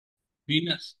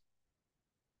Venus.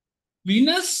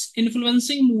 Venus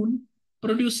influencing moon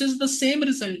produces the same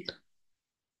result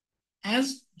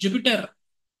as Jupiter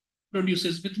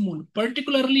produces with moon,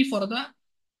 particularly for the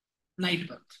night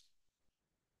birth.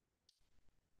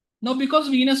 Now, because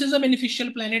Venus is a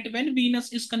beneficial planet, when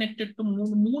Venus is connected to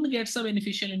moon, moon gets a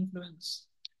beneficial influence.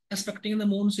 Aspecting the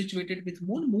moon situated with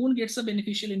moon, moon gets a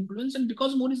beneficial influence, and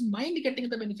because moon is mind getting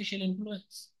the beneficial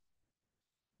influence,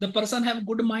 the person have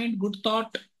good mind, good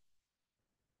thought,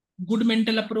 good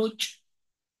mental approach,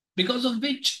 because of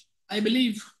which I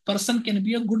believe person can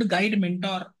be a good guide,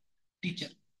 mentor, teacher.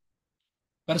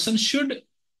 Person should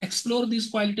explore these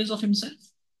qualities of himself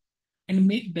and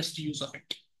make best use of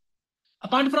it.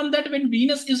 Apart from that, when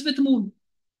Venus is with moon,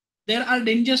 there are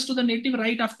dangers to the native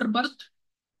right after birth.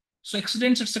 So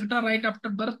accidents, etc., right after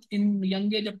birth in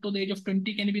young age up to the age of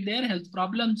 20 can be there. Health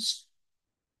problems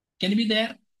can be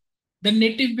there. The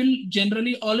native will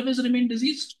generally always remain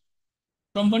diseased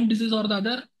from one disease or the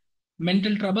other.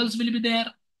 Mental troubles will be there.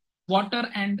 Water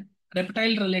and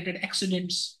reptile related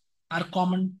accidents are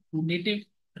common to native,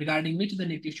 regarding which the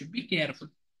native should be careful.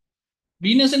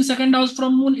 Venus in second house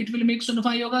from moon, it will make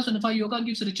Sunfa Yoga. Sunfa Yoga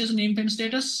gives riches, name, fame,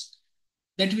 status.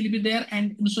 That will be there.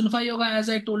 And in Sunfa Yoga, as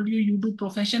I told you, you do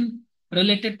profession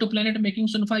related to planet making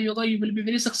Sunfa Yoga, you will be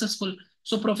very successful.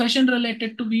 So profession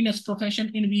related to Venus, profession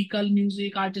in vehicle,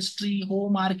 music, artistry,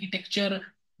 home, architecture,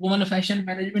 woman fashion,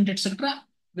 management, etc.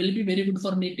 will be very good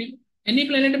for native. Any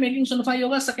planet making Sunfa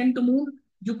Yoga, second to moon,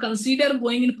 you consider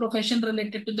going in profession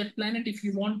related to that planet if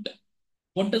you want.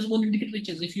 What does moon indicate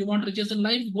riches? If you want riches in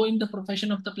life, go in the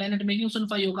profession of the planet making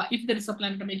Sunfa Yoga. If there is a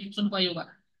planet making Sunfa Yoga,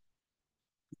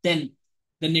 then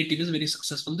the native is very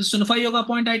successful. This Sunfa Yoga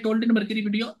point I told in Mercury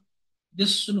video.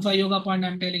 This Sunfa Yoga point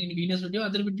I'm telling in Venus video.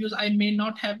 Other videos I may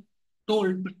not have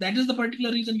told, but that is the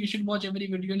particular reason you should watch every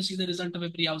video and see the result of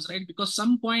every house, right? Because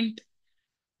some point,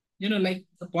 like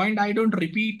the point I don't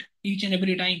repeat each and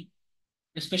every time.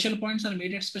 The special points are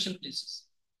made at special places.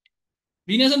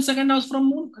 Venus and second house from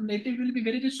moon, native will be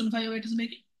very rich. Sunfa Yoga it is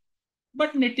making.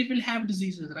 But native will have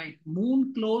diseases, right?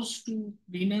 Moon close to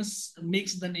Venus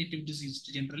makes the native diseased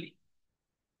generally.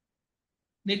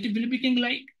 Native will be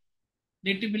king-like.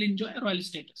 Native will enjoy royal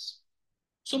status.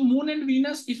 So moon and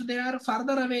Venus, if they are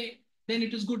farther away, then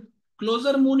it is good.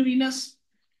 Closer moon Venus,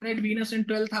 right? Venus in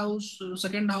 12th house,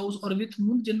 second house, or with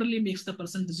moon generally makes the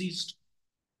person diseased.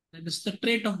 That is the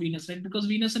trait of Venus, right? Because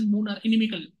Venus and moon are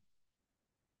inimical.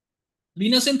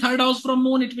 Venus in third house from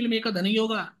moon, it will make a Dhana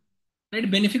Yoga.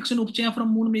 Right? Benefics in Upchaya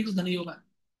from moon makes Dhana Yoga.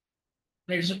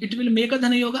 Right? So it will make a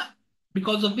Dhana Yoga,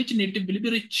 because of which native will be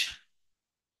rich,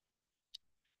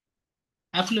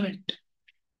 affluent.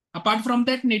 Apart from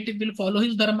that, native will follow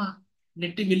his dharma.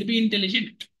 Native will be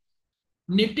intelligent.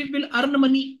 Native will earn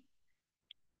money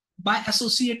by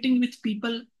associating with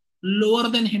people lower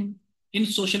than him in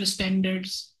social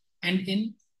standards and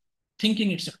in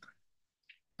thinking, etc.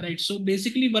 Right. So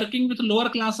basically, working with lower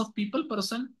class of people,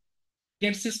 person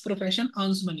gets his profession,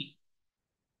 earns money.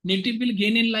 Native will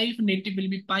gain in life. Native will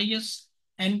be pious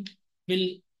and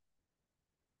will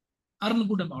earn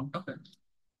good amount of wealth.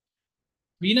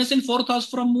 Venus in fourth house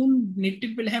from moon,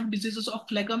 native will have diseases of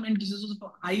phlegm and diseases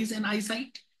of eyes and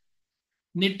eyesight.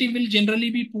 Native will generally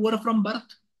be poor from birth.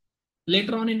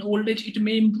 Later on in old age, it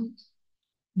may improve.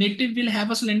 Native will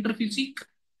have a slender physique.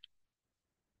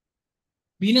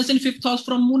 Venus in fifth house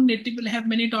from moon, native will have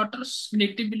many daughters.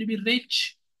 Native will be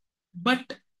rich,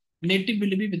 but native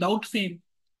will be without fame.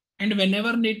 And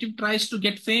whenever native tries to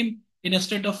get fame, in a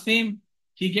state of fame,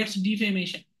 he gets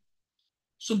defamation.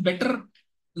 So better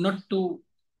not to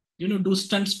do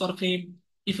stunts for fame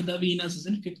if the Venus is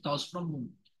in fifth house from moon.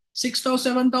 Sixth house,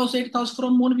 seventh house, eighth house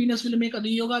from moon, Venus will make Adi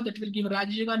Yoga, that will give Raj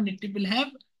Yoga, native will have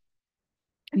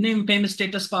name, fame,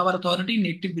 status, power, authority,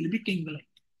 native will be king-like.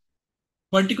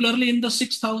 Particularly in the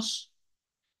sixth house,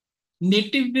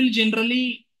 native will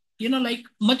generally, like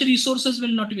much resources will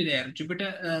not be there.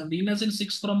 Jupiter, Venus in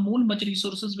sixth from moon, much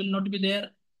resources will not be there.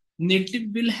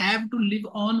 Native will have to live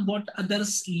on what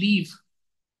others leave,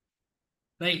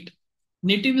 right?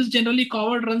 Native is generally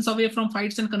coward, runs away from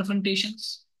fights and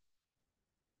confrontations.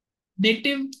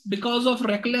 Native, because of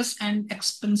reckless and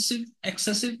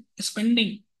excessive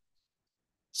spending,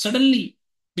 suddenly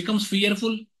becomes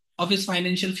fearful of his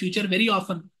financial future very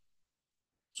often.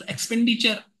 So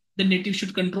expenditure, the native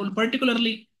should control,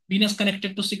 particularly Venus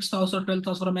connected to sixth house or 12th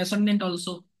house from ascendant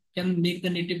also can make the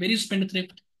native very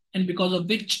spendthrift, and because of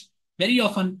which very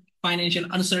often financial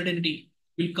uncertainty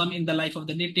will come in the life of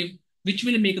the native, which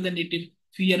will make the native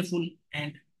fearful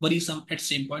and worrisome at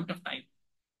same point of time.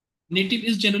 Native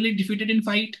is generally defeated in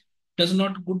fight, does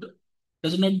not do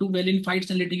well in fights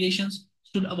and litigations,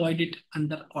 should avoid it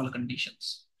under all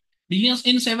conditions. Venus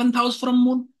in seventh house from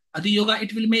moon, Adi Yoga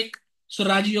it will make. So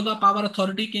Raj Yoga, power,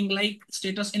 authority, king-like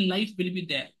status in life will be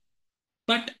there.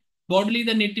 But bodily,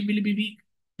 the native will be weak.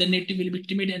 The native will be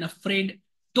timid and afraid.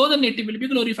 Though the native will be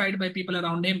glorified by people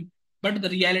around him, but the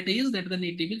reality is that the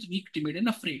native is weak, timid, and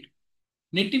afraid.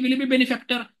 Native will be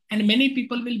benefactor, and many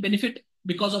people will benefit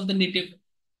because of the native.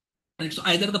 Right? So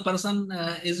either the person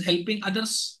is helping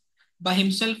others by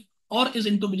himself or is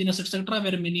into business, etc.,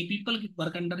 where many people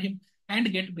work under him and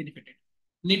get benefited.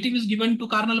 Native is given to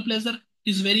carnal pleasure,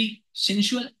 is very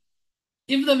sensual.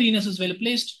 If the Venus is well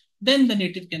placed, then the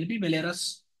native can be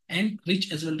valorous and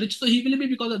rich as well. Rich, so he will be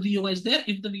because the yoga is there.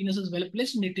 If the Venus is well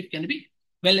placed, native can be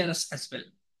valorous as well.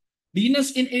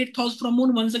 Venus in eighth house from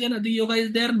moon, once again, Adi Yoga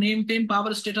is there. Name, fame,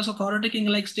 power, status, authority, king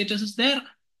like status is there.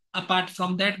 Apart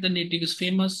from that, the native is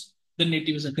famous. The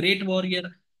native is a great warrior.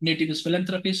 Native is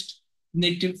philanthropist.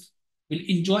 Native will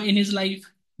enjoy in his life.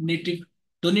 Native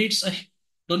donates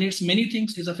donates many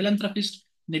things. Is a philanthropist.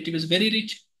 Native is very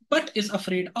rich, but is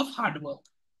afraid of hard work.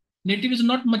 Native is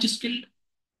not much skilled.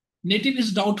 Native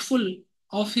is doubtful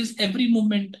of his every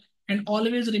movement and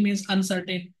always remains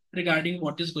uncertain regarding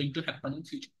what is going to happen in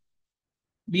future.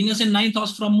 Venus in ninth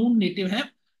house from moon, native have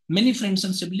many friends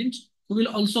and siblings who will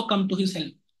also come to his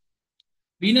help.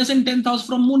 Venus in 10th house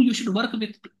from moon, you should work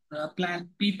with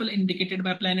people indicated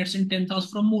by planets in 10th house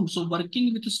from moon. So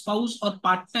working with a spouse or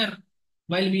partner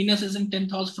while Venus is in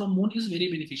 10th house from moon is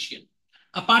very beneficial.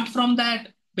 Apart from that,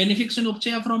 benefics in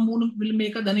Upchaya from moon will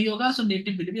make a Dhani Yoga, so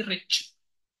native will be rich.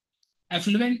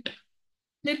 Affluent,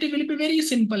 native will be very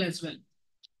simple as well.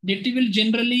 Native will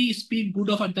generally speak good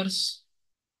of others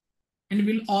and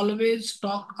will always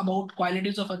talk about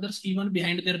qualities of others even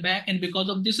behind their back. And because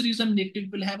of this reason, native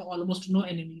will have almost no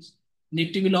enemies.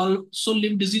 Native will also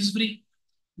live disease free.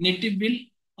 Native will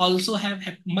also have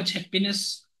much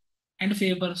happiness and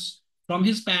favors from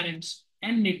his parents,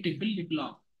 and native will live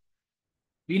long.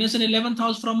 Venus in 11th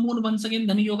house from moon, once again,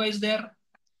 Dhani Yoga is there.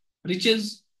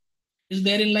 Riches is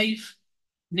there in life.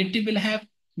 Native will have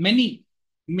many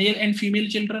male and female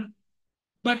children,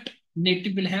 but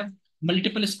native will have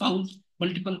multiple spouse,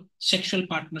 multiple sexual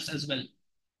partners as well.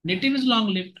 Native is long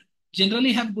lived,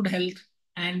 generally have good health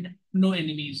and no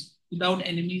enemies. Without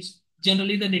enemies,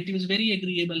 generally the native is very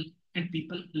agreeable and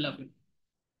people love him.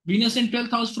 Venus in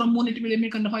 12th house from moon, it will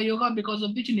make Kandafa yoga, because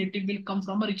of which native will come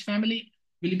from a rich family,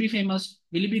 will be famous,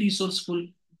 will be resourceful,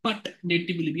 but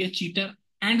native will be a cheater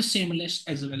and shameless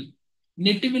as well.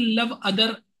 Native will love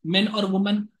other men or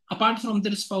women apart from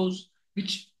their spouse,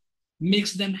 which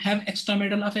makes them have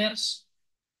extramarital affairs.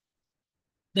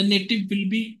 The native will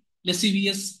be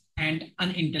lascivious and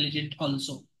unintelligent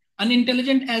also.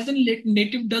 Unintelligent as in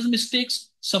native does mistakes,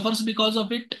 suffers because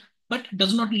of it, but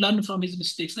does not learn from his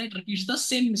mistakes, right? Repeats the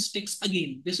same mistakes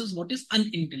again. This is what is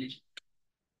unintelligent.